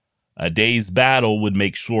A day's battle would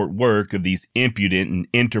make short work of these impudent and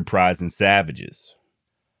enterprising savages.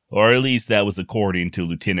 Or at least that was according to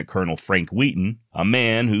Lieutenant Colonel Frank Wheaton, a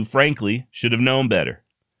man who, frankly, should have known better.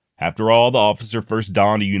 After all, the officer first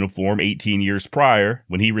donned a uniform 18 years prior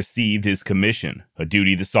when he received his commission, a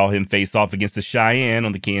duty that saw him face off against the Cheyenne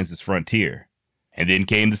on the Kansas frontier. And then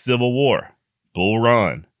came the Civil War, Bull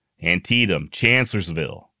Run, Antietam,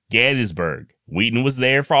 Chancellorsville, Gettysburg. Wheaton was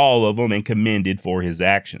there for all of them and commended for his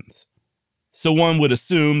actions. So one would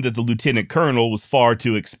assume that the lieutenant colonel was far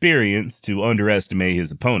too experienced to underestimate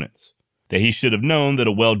his opponents, that he should have known that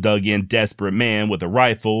a well-dug-in desperate man with a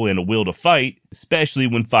rifle and a will to fight, especially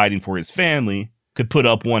when fighting for his family, could put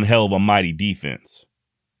up one hell of a mighty defense.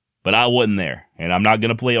 But I wasn't there, and I'm not going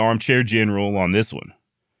to play armchair general on this one.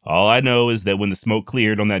 All I know is that when the smoke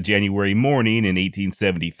cleared on that January morning in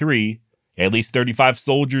 1873, at least 35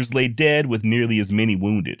 soldiers lay dead with nearly as many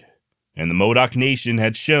wounded. And the Modoc Nation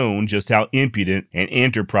had shown just how impudent and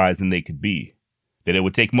enterprising they could be, that it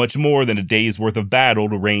would take much more than a day's worth of battle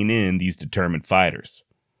to rein in these determined fighters.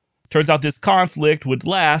 Turns out this conflict would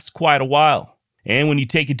last quite a while, and when you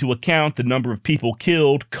take into account the number of people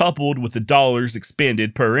killed coupled with the dollars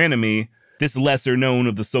expended per enemy, this lesser known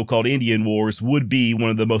of the so-called Indian Wars would be one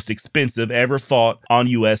of the most expensive ever fought on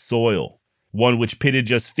U.S. soil. One which pitted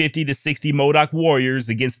just 50 to 60 Modoc warriors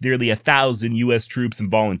against nearly 1,000 U.S. troops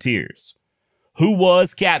and volunteers. Who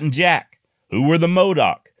was Captain Jack? Who were the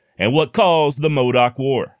Modoc? And what caused the Modoc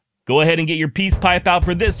War? Go ahead and get your peace pipe out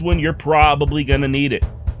for this one. You're probably gonna need it.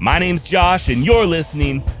 My name's Josh, and you're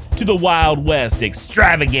listening to the Wild West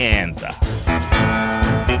Extravaganza.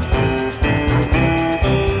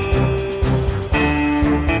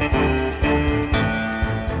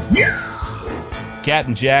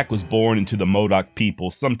 Captain Jack was born into the Modoc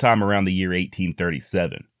people sometime around the year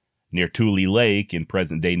 1837, near Tule Lake in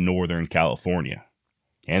present-day Northern California.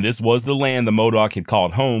 And this was the land the Modoc had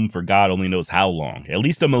called home for God only knows how long, at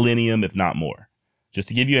least a millennium, if not more. Just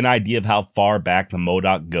to give you an idea of how far back the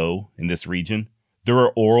Modoc go in this region, there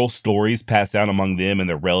are oral stories passed down among them and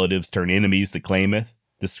their relatives turned enemies to Klamath,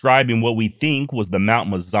 describing what we think was the Mount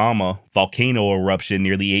Mazama volcano eruption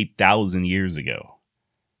nearly 8,000 years ago.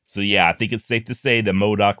 So yeah, I think it's safe to say that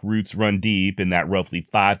Modoc roots run deep in that roughly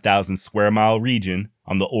 5,000 square mile region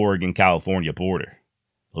on the Oregon-California border.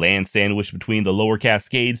 Land sandwiched between the Lower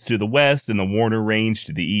Cascades to the west and the Warner Range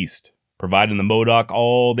to the east, providing the Modoc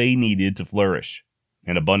all they needed to flourish.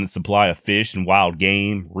 An abundant supply of fish and wild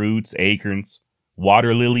game, roots, acorns,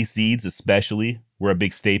 water lily seeds especially, were a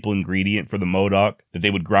big staple ingredient for the Modoc that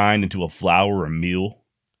they would grind into a flour or meal.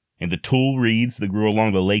 And the tule reeds that grew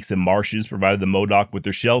along the lakes and marshes provided the Modoc with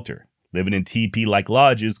their shelter, living in teepee-like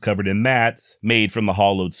lodges covered in mats made from the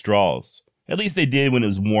hollowed straws. At least they did when it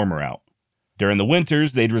was warmer out. During the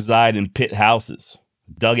winters, they'd reside in pit houses,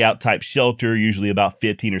 dugout-type shelter usually about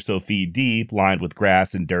 15 or so feet deep, lined with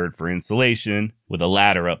grass and dirt for insulation, with a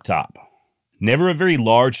ladder up top. Never a very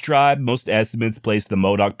large tribe, most estimates place the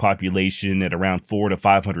Modoc population at around 400 to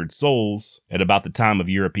 500 souls at about the time of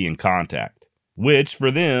European contact, which, for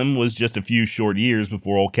them, was just a few short years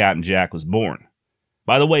before old Captain Jack was born.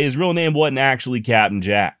 By the way, his real name wasn't actually Captain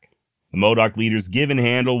Jack. The Modoc leader's given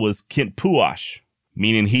handle was Kintpuash,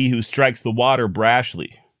 meaning he who strikes the water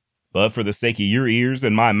brashly. But for the sake of your ears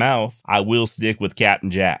and my mouth, I will stick with Captain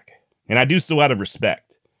Jack. And I do so out of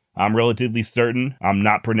respect. I'm relatively certain I'm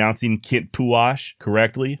not pronouncing Kintpuash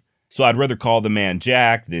correctly, so I'd rather call the man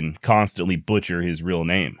Jack than constantly butcher his real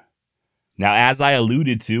name. Now, as I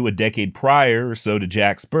alluded to a decade prior or so to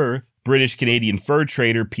Jack's birth, British-Canadian fur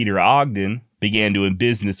trader Peter Ogden began doing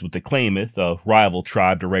business with the Klamath, a rival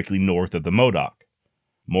tribe directly north of the Modoc.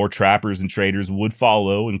 More trappers and traders would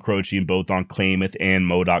follow, encroaching both on Klamath and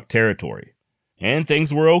Modoc territory. And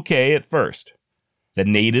things were okay at first. The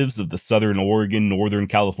natives of the southern Oregon, northern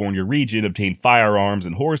California region obtained firearms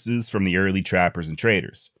and horses from the early trappers and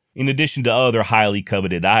traders, in addition to other highly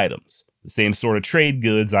coveted items. The same sort of trade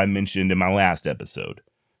goods I mentioned in my last episode.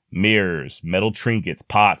 Mirrors, metal trinkets,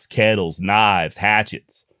 pots, kettles, knives,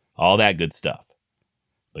 hatchets, all that good stuff.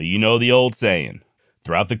 But you know the old saying,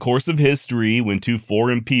 throughout the course of history, when two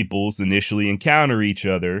foreign peoples initially encounter each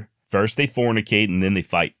other, first they fornicate and then they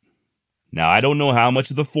fight. Now, I don't know how much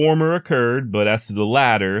of the former occurred, but as to the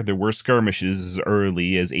latter, there were skirmishes as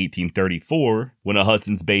early as 1834, when a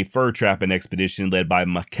Hudson's Bay fur trapping expedition led by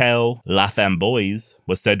Michel Lafamboise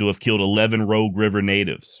was said to have killed 11 Rogue River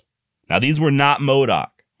natives. Now, these were not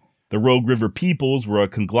Modoc. The Rogue River peoples were a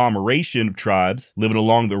conglomeration of tribes living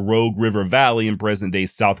along the Rogue River Valley in present-day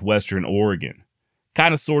southwestern Oregon,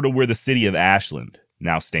 kind of sort of where the city of Ashland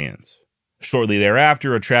now stands. Shortly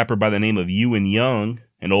thereafter, a trapper by the name of Ewan Young,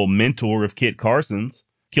 an old mentor of Kit Carson's,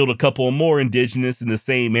 Killed a couple more indigenous in the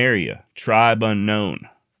same area, tribe unknown.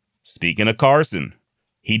 Speaking of Carson,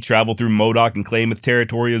 he traveled through Modoc and Klamath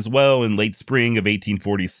territory as well in late spring of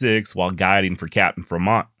 1846 while guiding for Captain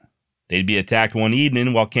Fremont. They'd be attacked one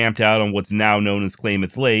evening while camped out on what's now known as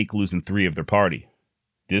Klamath Lake, losing 3 of their party.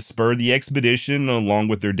 This spurred the expedition, along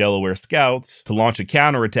with their Delaware scouts, to launch a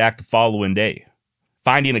counterattack the following day.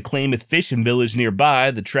 Finding a Klamath fishing village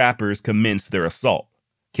nearby, the trappers commenced their assault,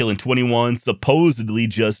 killing 21 supposedly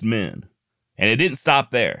just men. And it didn't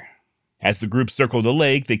stop there. As the group circled the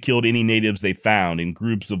lake, they killed any natives they found in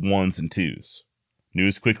groups of 1s and 2s.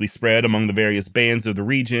 News quickly spread among the various bands of the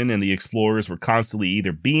region, and the explorers were constantly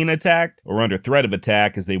either being attacked or under threat of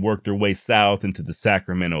attack as they worked their way south into the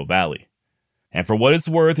Sacramento Valley. And for what it's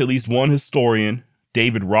worth, at least one historian,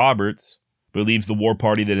 David Roberts, believes the war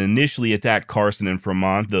party that initially attacked Carson and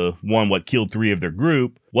Fremont, the one what killed 3 of their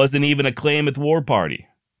group, wasn't even a Klamath war party,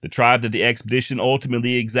 the tribe that the expedition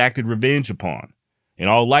ultimately exacted revenge upon. In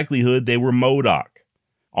all likelihood, they were Modoc.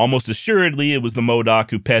 Almost assuredly, it was the Modoc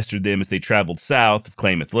who pestered them as they traveled south of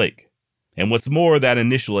Klamath Lake. And what's more, that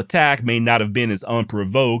initial attack may not have been as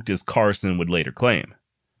unprovoked as Carson would later claim.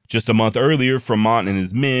 Just a month earlier, Fremont and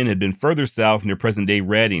his men had been further south near present-day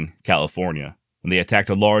Redding, California, when they attacked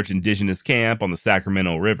a large indigenous camp on the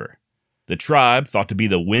Sacramento River. The tribe, thought to be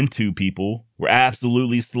the Wintu people, were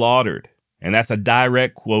absolutely slaughtered, and that's a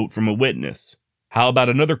direct quote from a witness. How about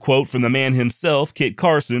another quote from the man himself, Kit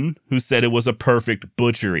Carson, who said it was a perfect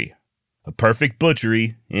butchery. A perfect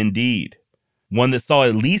butchery, indeed. One that saw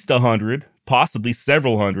at least 100, possibly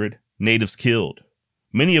several hundred, natives killed,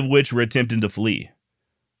 many of which were attempting to flee.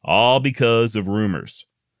 All because of rumors.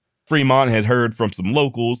 Fremont had heard from some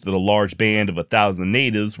locals that a large band of 1,000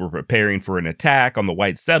 natives were preparing for an attack on the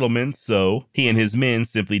white settlement, so he and his men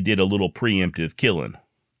simply did a little preemptive killing.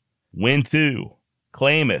 Wintu,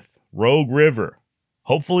 Klamath, Rogue River.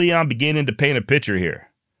 Hopefully I'm beginning to paint a picture here.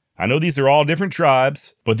 I know these are all different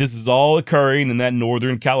tribes, but this is all occurring in that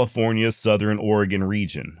northern California, southern Oregon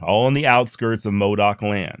region, all on the outskirts of Modoc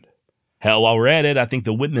land. Hell, while we're at it, I think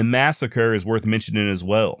the Whitman Massacre is worth mentioning as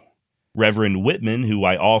well. Reverend Whitman, who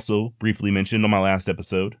I also briefly mentioned on my last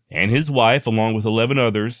episode, and his wife, along with 11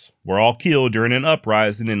 others, were all killed during an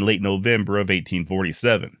uprising in late November of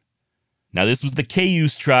 1847. Now, this was the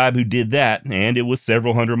Cayuse tribe who did that, and it was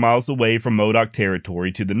several hundred miles away from Modoc territory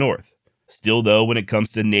to the north. Still, though, when it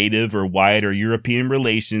comes to native or white or European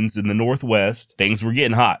relations in the Northwest, things were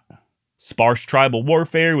getting hot. Sparse tribal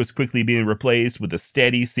warfare was quickly being replaced with a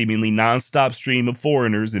steady, seemingly non-stop stream of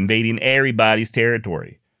foreigners invading everybody's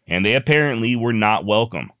territory, and they apparently were not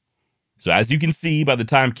welcome. So as you can see, by the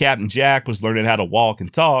time Captain Jack was learning how to walk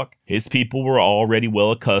and talk, his people were already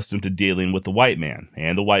well accustomed to dealing with the white man,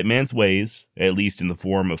 and the white man's ways, at least in the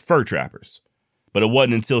form of fur trappers. But it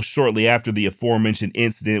wasn't until shortly after the aforementioned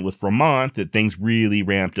incident with Fremont that things really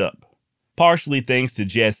ramped up. Partially thanks to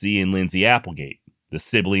Jesse and Lindsay Applegate, the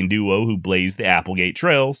sibling duo who blazed the Applegate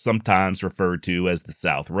Trail, sometimes referred to as the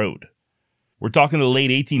South Road. We're talking the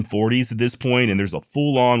late 1840s at this point, and there's a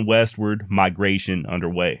full-on westward migration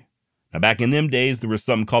underway. Now, back in them days, there was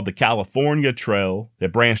something called the California Trail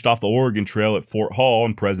that branched off the Oregon Trail at Fort Hall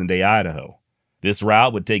in present-day Idaho. This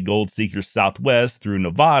route would take gold seekers southwest through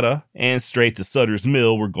Nevada and straight to Sutter's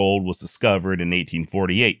Mill, where gold was discovered in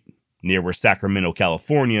 1848, near where Sacramento,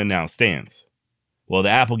 California now stands. Well, the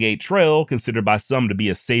Applegate Trail, considered by some to be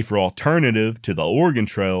a safer alternative to the Oregon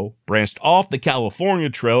Trail, branched off the California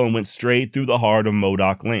Trail and went straight through the heart of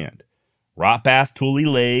Modoc land, right past Tule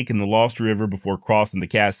Lake and the Lost River before crossing the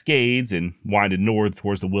Cascades and winding north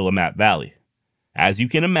towards the Willamette Valley. As you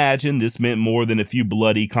can imagine, this meant more than a few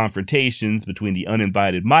bloody confrontations between the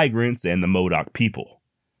uninvited migrants and the Modoc people.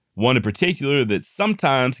 One in particular that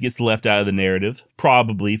sometimes gets left out of the narrative,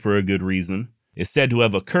 probably for a good reason, is said to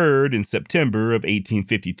have occurred in September of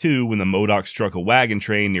 1852 when the Modoc struck a wagon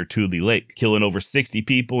train near Tule Lake, killing over 60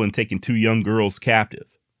 people and taking 2 young girls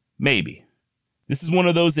captive. Maybe. This is one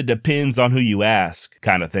of those that depends on who you ask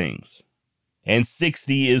kind of things. And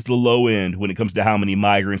 60 is the low end when it comes to how many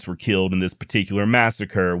migrants were killed in this particular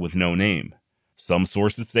massacre with no name. Some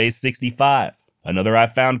sources say 65. Another I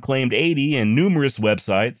found claimed 80, and numerous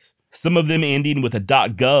websites, some of them ending with a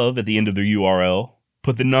 .gov at the end of their URL,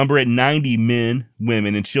 put the number at 90 men,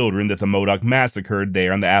 women, and children that the Modoc massacred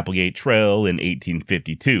there on the Applegate Trail in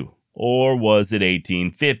 1852. Or was it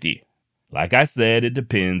 1850? Like I said, it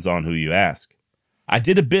depends on who you ask. I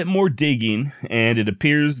did a bit more digging, and it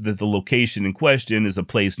appears that the location in question is a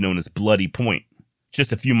place known as Bloody Point,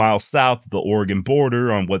 just a few miles south of the Oregon border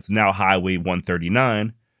on what's now Highway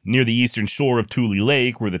 139, near the eastern shore of Tule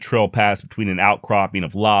Lake, where the trail passed between an outcropping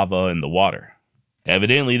of lava and the water.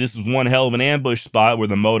 Evidently, this was one hell of an ambush spot where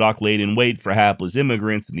the Modoc laid in wait for hapless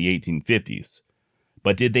immigrants in the 1850s.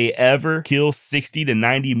 But did they ever kill 60 to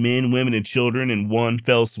 90 men, women, and children in one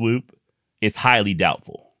fell swoop? It's highly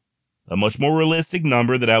doubtful. A much more realistic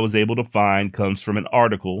number that I was able to find comes from an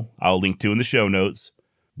article I'll link to in the show notes,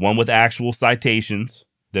 one with actual citations,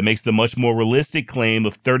 that makes the much more realistic claim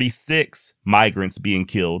of 36 migrants being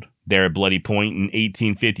killed there at Bloody Point in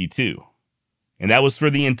 1852. And that was for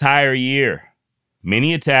the entire year.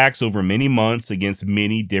 Many attacks over many months against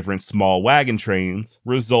many different small wagon trains,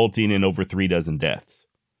 resulting in over 3 dozen deaths.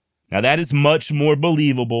 Now that is much more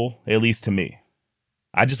believable, at least to me.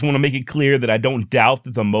 I just want to make it clear that I don't doubt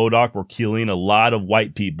that the Modoc were killing a lot of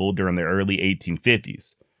white people during the early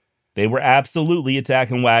 1850s. They were absolutely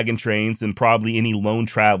attacking wagon trains and probably any lone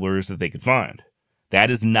travelers that they could find.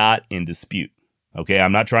 That is not in dispute. Okay,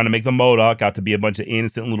 I'm not trying to make the Modoc out to be a bunch of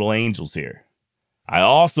innocent little angels here. I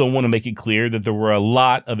also want to make it clear that there were a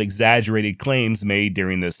lot of exaggerated claims made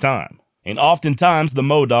during this time. And oftentimes the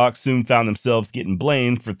Modocs soon found themselves getting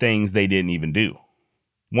blamed for things they didn't even do.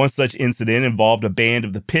 One such incident involved a band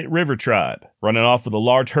of the Pitt River tribe running off with a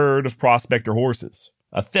large herd of prospector horses,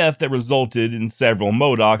 a theft that resulted in several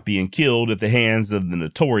Modoc being killed at the hands of the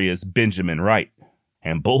notorious Benjamin Wright.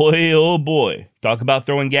 And boy, oh boy, talk about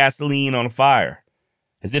throwing gasoline on a fire,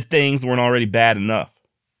 as if things weren't already bad enough.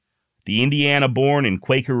 The Indiana-born and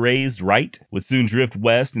Quaker-raised Wright would soon drift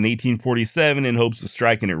west in 1847 in hopes of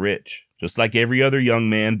striking it rich, just like every other young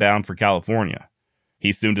man bound for California.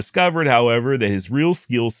 He soon discovered, however, that his real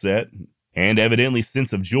skill set, and evidently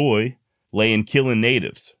sense of joy, lay in killing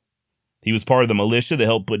natives. He was part of the militia that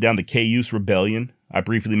helped put down the Cayuse Rebellion I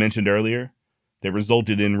briefly mentioned earlier, that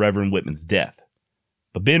resulted in Reverend Whitman's death.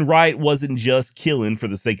 But Ben Wright wasn't just killing for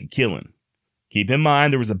the sake of killing. Keep in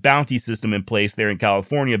mind there was a bounty system in place there in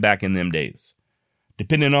California back in them days.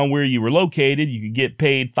 Depending on where you were located, you could get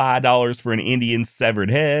paid $5 for an Indian's severed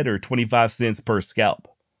head or 25 cents per scalp.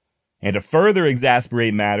 And to further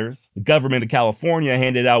exasperate matters, the government of California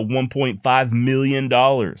handed out $1.5 million,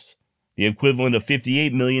 the equivalent of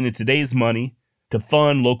 $58 million in today's money, to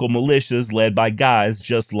fund local militias led by guys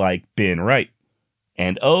just like Ben Wright.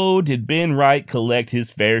 And oh, did Ben Wright collect his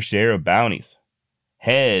fair share of bounties.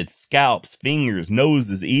 Heads, scalps, fingers,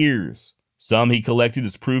 noses, ears. Some he collected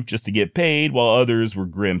as proof just to get paid, while others were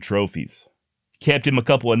grim trophies. He kept him a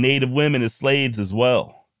couple of native women as slaves as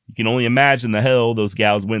well. You can only imagine the hell those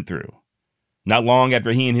gals went through. Not long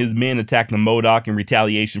after he and his men attacked the Modoc in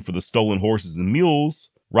retaliation for the stolen horses and mules,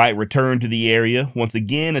 Wright returned to the area, once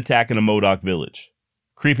again attacking a Modoc village.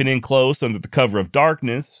 Creeping in close under the cover of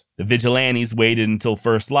darkness, the vigilantes waited until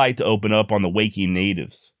first light to open up on the waking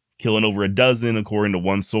natives, killing over a dozen according to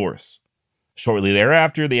one source. Shortly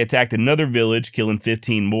thereafter, they attacked another village, killing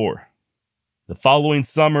 15 more. The following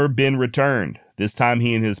summer, Ben returned, this time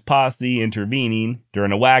he and his posse intervening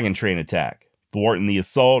during a wagon train attack, thwarting the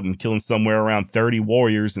assault and killing somewhere around 30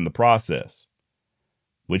 warriors in the process.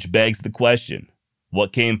 Which begs the question,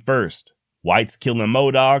 what came first? Whites killing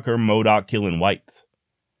Modoc or Modoc killing whites?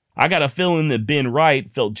 I got a feeling that Ben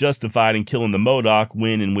Wright felt justified in killing the Modoc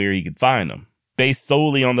when and where he could find them, based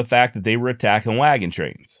solely on the fact that they were attacking wagon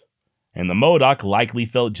trains. And the Modoc likely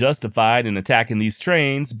felt justified in attacking these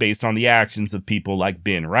trains based on the actions of people like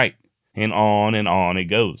Ben Wright. And on it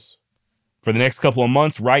goes. For the next couple of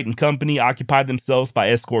months, Wright and company occupied themselves by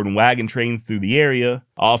escorting wagon trains through the area,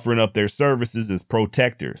 offering up their services as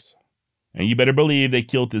protectors. And you better believe they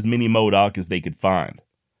killed as many Modoc as they could find.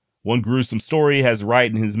 One gruesome story has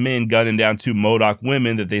Wright and his men gunning down 2 Modoc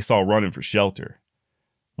women that they saw running for shelter.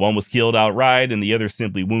 One was killed outright and the other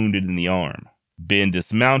simply wounded in the arm. Ben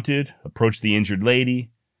dismounted, approached the injured lady,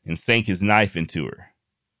 and sank his knife into her.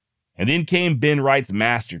 And then came Ben Wright's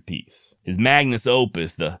masterpiece, his magnus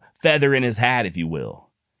opus, the feather in his hat, if you will.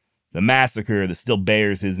 The massacre that still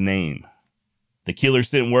bears his name. The killer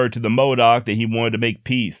sent word to the Modoc that he wanted to make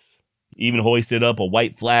peace, even hoisted up a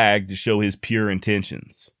white flag to show his pure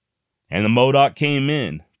intentions. And the Modoc came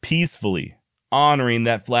in, peacefully, honoring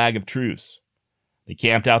that flag of truce. They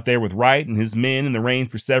camped out there with Wright and his men in the rain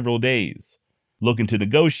for several days, looking to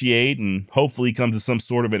negotiate and hopefully come to some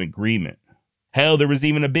sort of an agreement. Hell, there was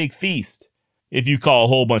even a big feast, if you call a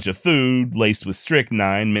whole bunch of food, laced with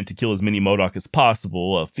strychnine, meant to kill as many Modoc as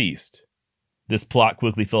possible, a feast. This plot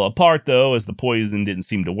quickly fell apart, though, as the poison didn't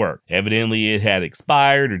seem to work. Evidently, it had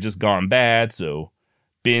expired or just gone bad, so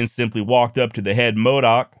Ben simply walked up to the head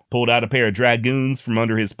Modoc, pulled out a pair of dragoons from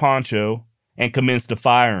under his poncho, and commenced a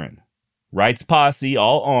firing. Wright's posse,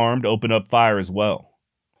 all armed, opened up fire as well.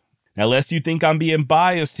 Now, lest you think I'm being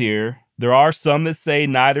biased here, there are some that say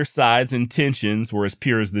neither side's intentions were as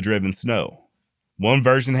pure as the driven snow. One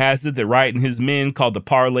version has it that Wright and his men called the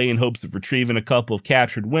parley in hopes of retrieving a couple of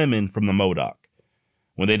captured women from the Modoc.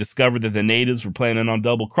 When they discovered that the natives were planning on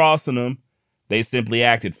double-crossing them, they simply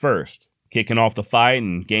acted first, kicking off the fight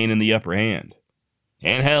and gaining the upper hand.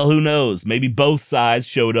 And hell, who knows, maybe both sides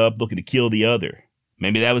showed up looking to kill the other.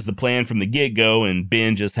 Maybe that was the plan from the get-go and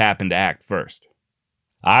Ben just happened to act first.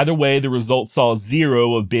 Either way, the result saw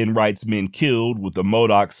 0 of Ben Wright's men killed, with the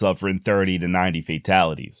Modoc suffering 30 to 90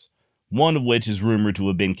 fatalities, one of which is rumored to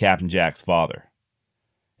have been Captain Jack's father.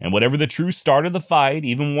 And whatever the true start of the fight,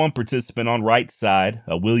 even one participant on Wright's side,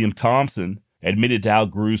 a William Thompson, admitted to how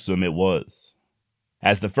gruesome it was.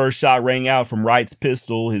 As the first shot rang out from Wright's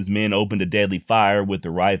pistol, his men opened a deadly fire with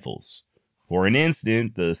their rifles. For an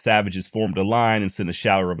instant, the savages formed a line and sent a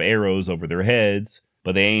shower of arrows over their heads,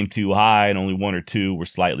 but they aimed too high and only 1 or 2 were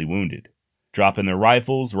slightly wounded. Dropping their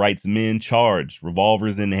rifles, Wright's men charged,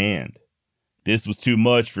 revolvers in hand. This was too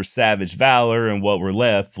much for savage valor, and what were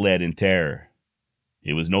left fled in terror.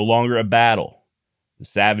 It was no longer a battle. The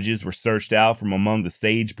savages were searched out from among the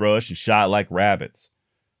sagebrush and shot like rabbits.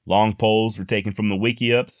 Long poles were taken from the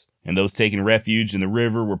wickiups, and those taking refuge in the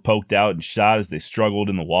river were poked out and shot as they struggled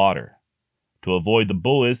in the water. To avoid the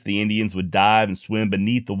bullets, the Indians would dive and swim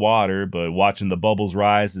beneath the water, but watching the bubbles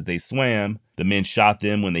rise as they swam, the men shot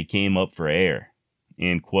them when they came up for air.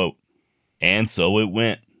 End quote. And so it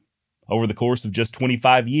went. Over the course of just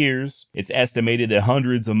 25 years, it's estimated that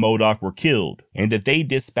hundreds of Modoc were killed, and that they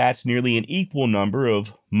dispatched nearly an equal number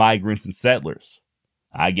of migrants and settlers.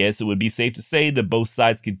 I guess it would be safe to say that both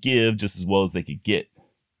sides could give just as well as they could get.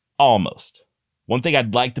 Almost. One thing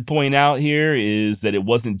I'd like to point out here is that it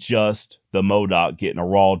wasn't just the Modoc getting a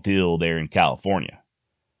raw deal there in California.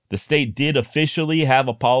 The state did officially have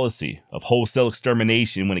a policy of wholesale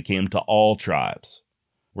extermination when it came to all tribes.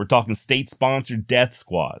 We're talking state-sponsored death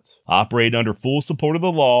squads, operate under full support of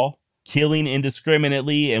the law, killing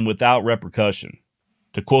indiscriminately and without repercussion.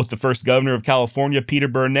 To quote the first governor of California, Peter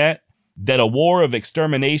Burnett, that a war of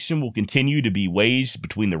extermination will continue to be waged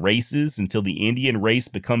between the races until the Indian race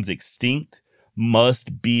becomes extinct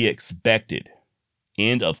must be expected.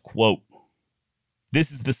 End of quote. This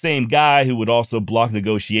is the same guy who would also block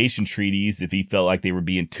negotiation treaties if he felt like they were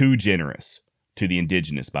being too generous to the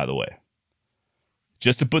indigenous, by the way.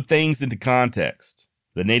 Just to put things into context,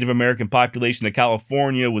 the Native American population of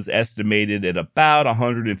California was estimated at about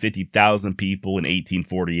 150,000 people in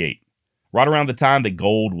 1848, right around the time that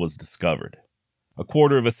gold was discovered. A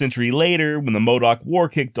quarter of a century later, when the Modoc War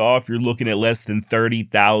kicked off, you're looking at less than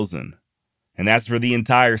 30,000. And that's for the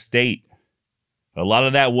entire state. A lot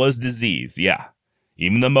of that was disease, yeah.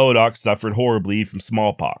 Even the Modoc suffered horribly from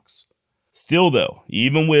smallpox. Still though,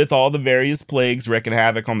 even with all the various plagues wreaking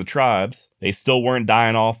havoc on the tribes, they still weren't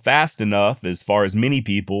dying off fast enough as far as many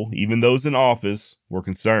people, even those in office, were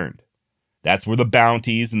concerned. That's where the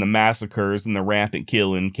bounties and the massacres and the rampant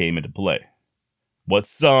killing came into play. What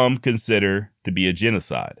some consider to be a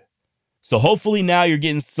genocide. So hopefully now you're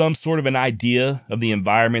getting some sort of an idea of the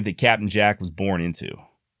environment that Captain Jack was born into.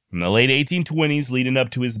 From the late 1820s leading up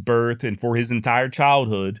to his birth and for his entire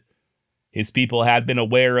childhood, his people had been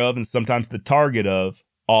aware of and sometimes the target of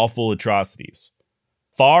awful atrocities.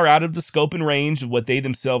 Far out of the scope and range of what they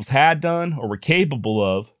themselves had done or were capable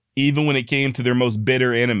of, even when it came to their most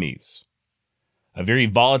bitter enemies. A very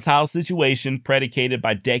volatile situation predicated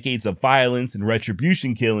by decades of violence and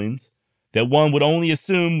retribution killings that one would only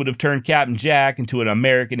assume would have turned Captain Jack into an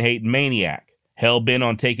American-hating maniac, hell-bent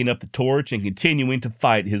on taking up the torch and continuing to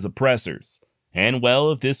fight his oppressors. And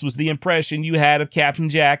well, if this was the impression you had of Captain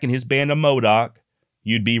Jack and his band of Modoc,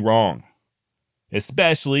 you'd be wrong.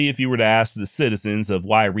 Especially if you were to ask the citizens of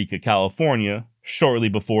Wairika, California, shortly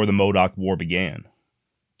before the Modoc War began.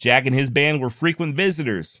 Jack and his band were frequent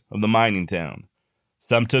visitors of the mining town.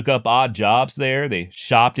 Some took up odd jobs there, they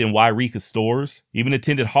shopped in Wairika stores, even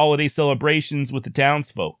attended holiday celebrations with the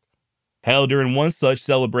townsfolk. Hell, during one such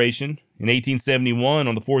celebration, in 1871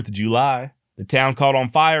 on the 4th of July, the town caught on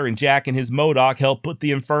fire and Jack and his Modoc helped put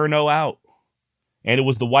the inferno out. And it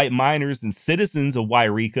was the white miners and citizens of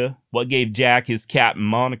Wairika what gave Jack his captain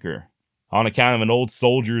moniker, on account of an old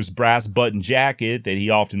soldier's brass button jacket that he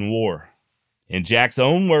often wore. In Jack's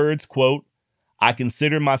own words, quote, "I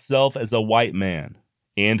consider myself as a white man,"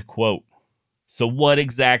 end quote. So what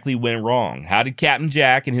exactly went wrong? How did Captain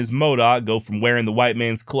Jack and his Modoc go from wearing the white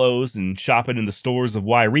man's clothes and shopping in the stores of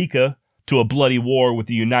Wairika to a bloody war with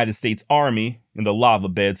the United States Army in the lava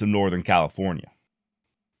beds of Northern California?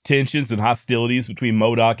 Tensions and hostilities between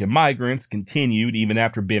Modoc and migrants continued even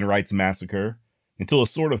after Ben Wright's massacre, until a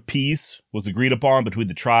sort of peace was agreed upon between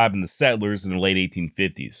the tribe and the settlers in the late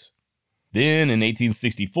 1850s. Then, in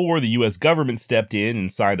 1864, the U.S. government stepped in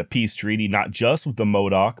and signed a peace treaty not just with the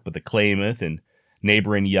Modoc, but the Klamath and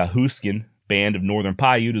neighboring Yahuskin band of northern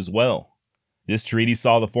Paiute as well. This treaty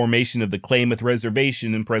saw the formation of the Klamath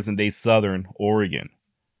Reservation in present-day southern Oregon.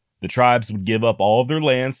 The tribes would give up all of their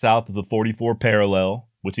land south of the 44 parallel,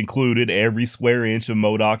 which included every square inch of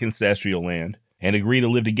Modoc ancestral land, and agree to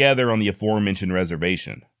live together on the aforementioned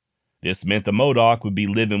reservation. This meant the Modoc would be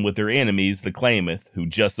living with their enemies, the Klamath, who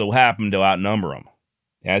just so happened to outnumber them.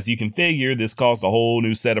 As you can figure, this caused a whole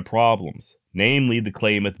new set of problems, namely the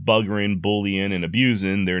Klamath buggering, bullying, and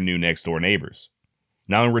abusing their new next-door neighbors.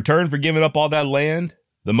 Now, in return for giving up all that land,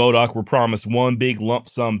 the Modoc were promised one big lump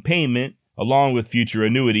sum payment, along with future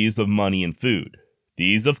annuities of money and food.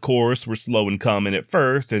 These, of course, were slow in coming at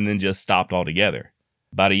first and then just stopped altogether.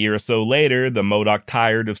 About a year or so later, the Modoc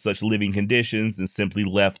tired of such living conditions and simply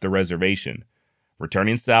left the reservation,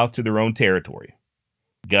 returning south to their own territory.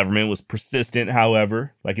 The government was persistent,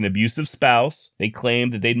 however. Like an abusive spouse, they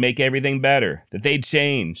claimed that they'd make everything better, that they'd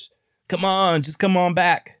change. Come on, just come on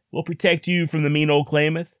back. We'll protect you from the mean old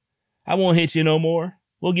Klamath. I won't hit you no more.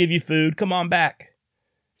 We'll give you food. Come on back.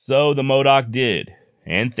 So the Modoc did,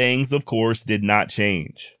 and things, of course, did not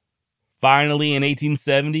change. Finally, in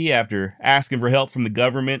 1870, after asking for help from the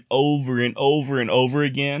government over and over and over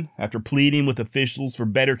again, after pleading with officials for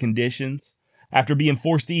better conditions, after being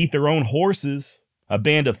forced to eat their own horses, a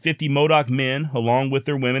band of 50 Modoc men, along with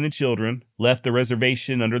their women and children, left the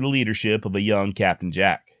reservation under the leadership of a young Captain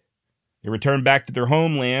Jack. They returned back to their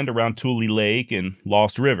homeland around Tule Lake and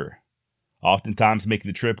Lost River, oftentimes making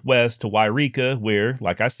the trip west to Wairika, where,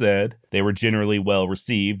 like I said, they were generally well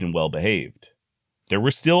received and well behaved. There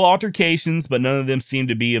were still altercations, but none of them seemed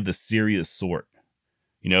to be of the serious sort.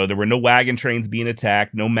 There were no wagon trains being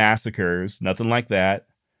attacked, no massacres, nothing like that.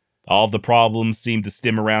 All of the problems seemed to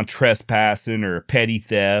stem around trespassing or petty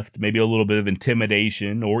theft, maybe a little bit of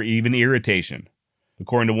intimidation or even irritation.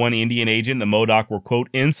 According to one Indian agent, the Modoc were, quote,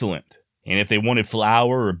 insolent, and if they wanted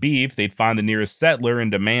flour or beef, they'd find the nearest settler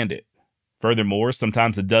and demand it. Furthermore,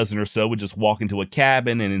 sometimes a dozen or so would just walk into a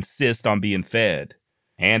cabin and insist on being fed.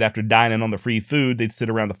 And after dining on the free food, they'd sit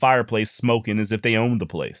around the fireplace smoking as if they owned the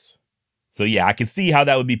place. So yeah, I can see how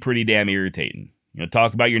that would be pretty damn irritating.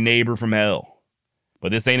 Talk about your neighbor from hell.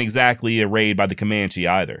 But this ain't exactly a raid by the Comanche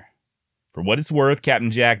either. For what it's worth,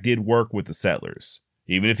 Captain Jack did work with the settlers,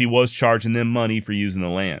 even if he was charging them money for using the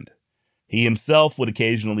land. He himself would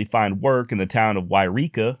occasionally find work in the town of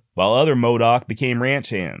Wairika, while other Modoc became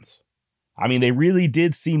ranch hands. They really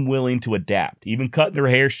did seem willing to adapt, even cutting their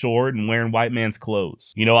hair short and wearing white man's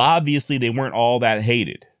clothes. Obviously they weren't all that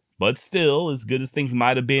hated, but still, as good as things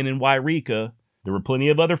might have been in Wairika, there were plenty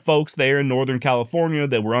of other folks there in Northern California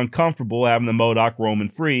that were uncomfortable having the Modoc roaming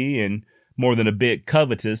free and more than a bit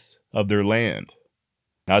covetous of their land.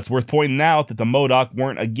 Now, it's worth pointing out that the Modoc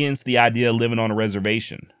weren't against the idea of living on a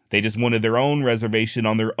reservation. They just wanted their own reservation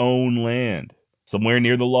on their own land, somewhere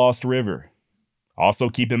near the Lost River. Also,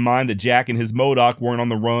 keep in mind that Jack and his Modoc weren't on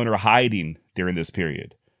the run or hiding during this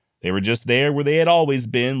period. They were just there where they had always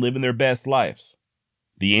been, living their best lives.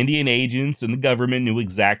 The Indian agents and the government knew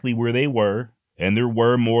exactly where they were, and there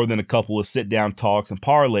were more than a couple of sit-down talks and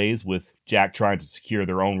parleys with Jack trying to secure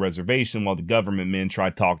their own reservation while the government men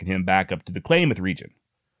tried talking him back up to the Klamath region.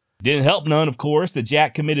 It didn't help none, of course, that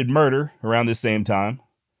Jack committed murder around this same time,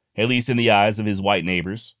 at least in the eyes of his white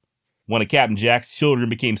neighbors. One of Captain Jack's children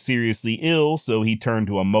became seriously ill, so he turned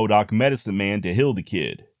to a Modoc medicine man to heal the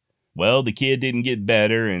kid. Well, the kid didn't get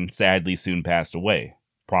better and sadly soon passed away,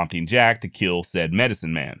 prompting Jack to kill said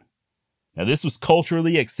medicine man. Now, this was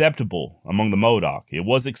culturally acceptable among the Modoc. It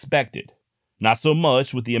was expected. Not so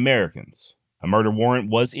much with the Americans. A murder warrant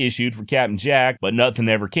was issued for Captain Jack, but nothing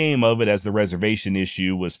ever came of it as the reservation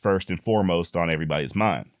issue was first and foremost on everybody's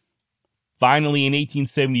mind. Finally, in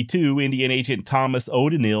 1872, Indian agent Thomas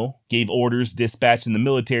O'Donnell gave orders dispatching the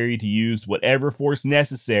military to use whatever force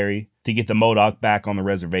necessary to get the Modoc back on the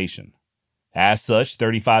reservation. As such,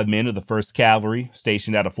 35 men of the 1st Cavalry,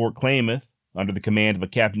 stationed out of Fort Klamath, under the command of a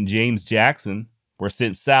Captain James Jackson, were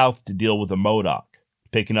sent south to deal with the Modoc,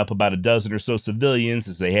 picking up about a dozen or so civilians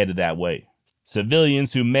as they headed that way.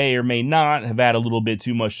 Civilians who may or may not have had a little bit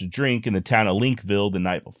too much to drink in the town of Linkville the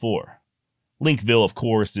night before. Linkville, of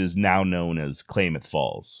course, is now known as Klamath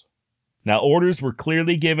Falls. Now, orders were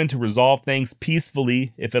clearly given to resolve things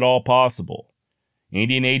peacefully, if at all possible.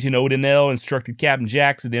 Indian Agent O'Donnell instructed Captain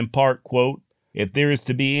Jackson in part, quote, "If there is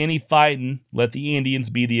to be any fighting, let the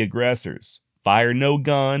Indians be the aggressors. Fire no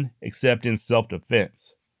gun except in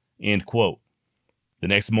self-defense." End quote. The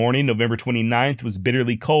next morning, November 29th, was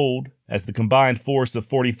bitterly cold as the combined force of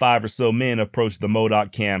 45 or so men approached the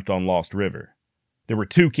Modoc camped on Lost River. There were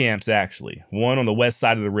two camps, actually. One on the west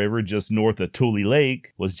side of the river, just north of Tule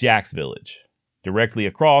Lake, was Jack's village. Directly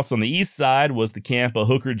across on the east side was the camp of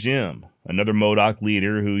Hooker Jim, another Modoc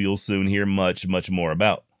leader who you'll soon hear much more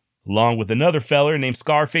about, along with another feller named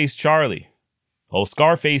Scarface Charlie. Old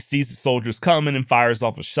Scarface sees the soldiers coming and fires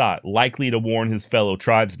off a shot, likely to warn his fellow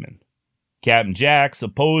tribesmen. Captain Jack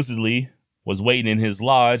supposedly was waiting in his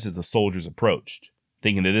lodge as the soldiers approached,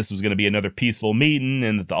 thinking that this was going to be another peaceful meeting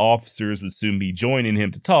and that the officers would soon be joining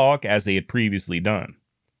him to talk as they had previously done.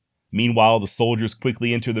 Meanwhile, the soldiers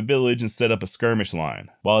quickly enter the village and set up a skirmish line,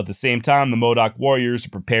 while at the same time the Modoc warriors are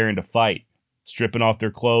preparing to fight, stripping off their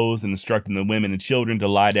clothes and instructing the women and children to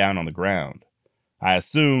lie down on the ground. I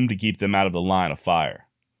assume to keep them out of the line of fire.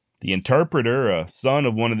 The interpreter, a son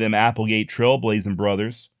of one of them Applegate trailblazing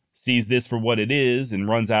brothers, sees this for what it is and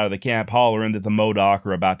runs out of the camp hollering that the Modoc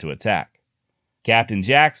are about to attack. Captain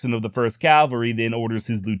Jackson of the 1st Cavalry then orders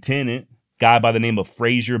his lieutenant, guy by the name of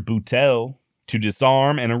Frazier Boutelle, to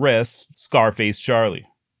disarm and arrest Scarface Charlie.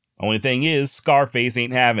 Only thing is, Scarface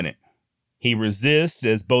ain't having it. He resists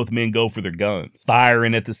as both men go for their guns,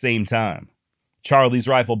 firing at the same time. Charlie's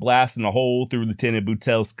rifle blasting a hole through Lieutenant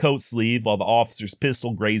Boutelle's coat sleeve while the officer's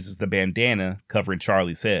pistol grazes the bandana covering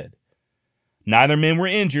Charlie's head. Neither men were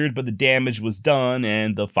injured, but the damage was done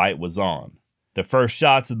and the fight was on. The first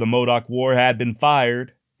shots of the Modoc War had been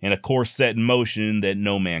fired, and a course set in motion that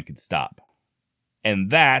no man could stop. And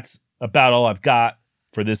that's about all I've got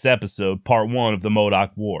for this episode, part 1 of the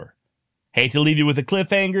Modoc War. Hate to leave you with a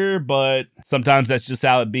cliffhanger, but sometimes that's just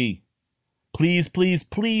how it be. Please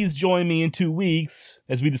join me in 2 weeks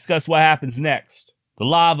as we discuss what happens next. The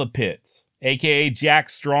Lava Pits, aka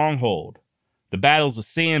Jack's Stronghold. The battles of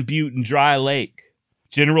Sand Butte and Dry Lake.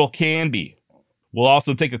 General Canby. We'll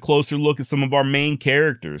also take a closer look at some of our main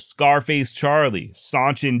characters, Scarface Charlie,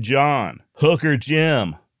 Sanchin John, Hooker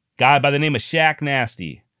Jim, guy by the name of Shaq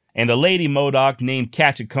Nasty, and a lady Modoc named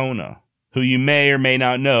Catchacona, who you may or may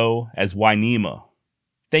not know as Wynema.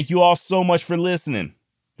 Thank you all so much for listening.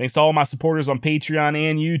 Thanks to all my supporters on Patreon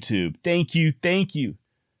and YouTube. Thank you.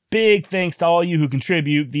 Big thanks to all you who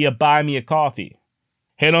contribute via Buy Me a Coffee.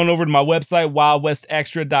 Head on over to my website,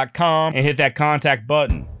 wildwestextra.com, and hit that contact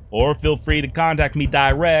button. Or feel free to contact me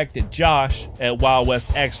direct at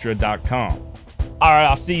josh@wildwestextra.com. All right,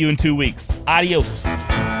 I'll see you in 2 weeks. Adios.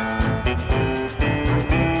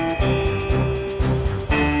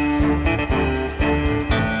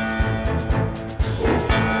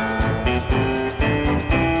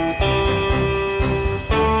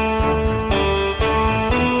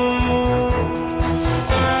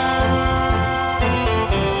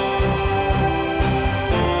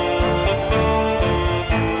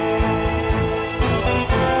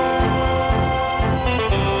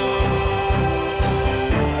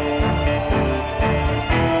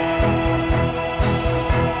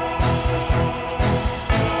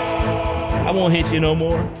 I won't hit you no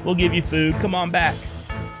more. We'll give you food. Come on back.